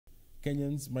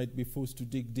Kenyans might be forced to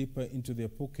dig deeper into their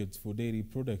pockets for dairy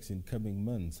products in coming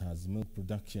months as milk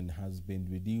production has been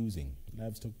reducing.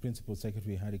 Livestock Principal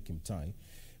Secretary Kimtai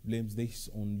blames this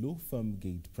on low farm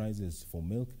gate prices for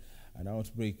milk, an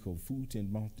outbreak of foot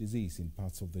and mouth disease in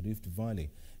parts of the Rift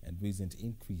Valley, and recent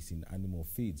increase in animal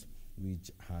feeds, which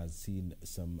has seen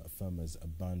some farmers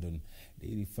abandon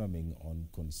dairy farming on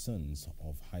concerns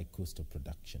of high cost of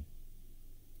production.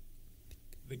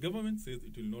 The government says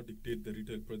it will not dictate the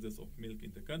retail prices of milk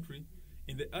in the country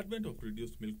in the advent of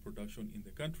reduced milk production in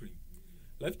the country.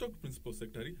 Livestock Principal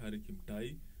Secretary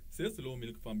Kimtai says low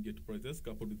milk farm gate prices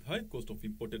coupled with high cost of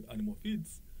imported animal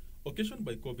feeds, occasioned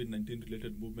by COVID-19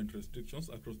 related movement restrictions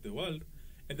across the world,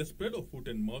 and the spread of foot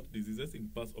and mouth diseases in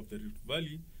parts of the Rift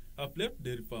Valley have left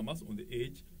dairy farmers on the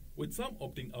edge, with some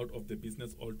opting out of the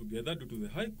business altogether due to the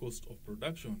high cost of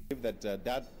production.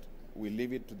 That we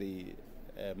leave it to the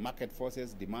market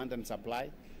forces, demand and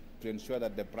supply, to ensure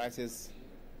that the prices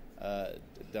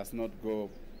does not go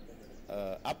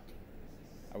up.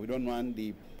 We don't want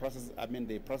the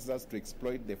processors to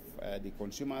exploit the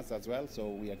consumers as well. So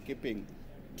we are keeping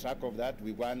track of that.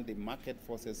 We want the market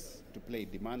forces to play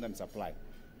demand and supply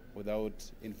without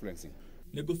influencing.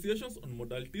 Negotiations on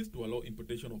modalities to allow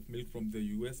importation of milk from the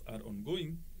US are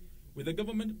ongoing, with the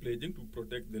government pledging to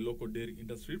protect the local dairy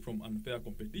industry from unfair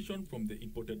competition from the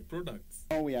imported products.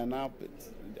 We are now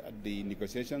at the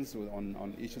negotiations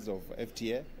on issues of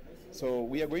FTA. So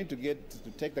we are going to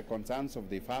take the concerns of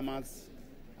the farmers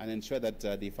and ensure that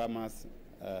the farmers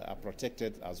are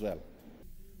protected as well.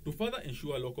 To further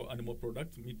ensure local animal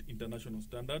products meet international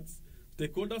standards,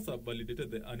 stakeholders have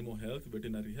validated the animal health,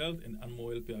 veterinary health, and animal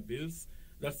welfare bills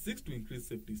that seeks to increase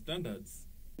safety standards.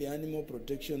 The Animal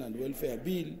Protection and Welfare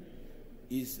Bill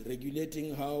is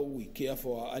regulating how we care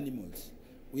for our animals.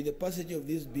 With the passage of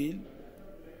this bill,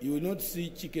 you will not see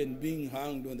chicken being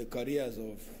hanged on the carriers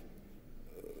of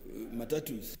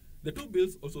matatus. The two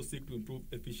bills also seek to improve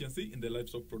efficiency in the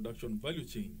livestock production value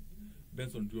chain.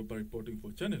 Benson Diopa reporting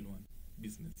for Channel 1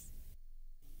 Business.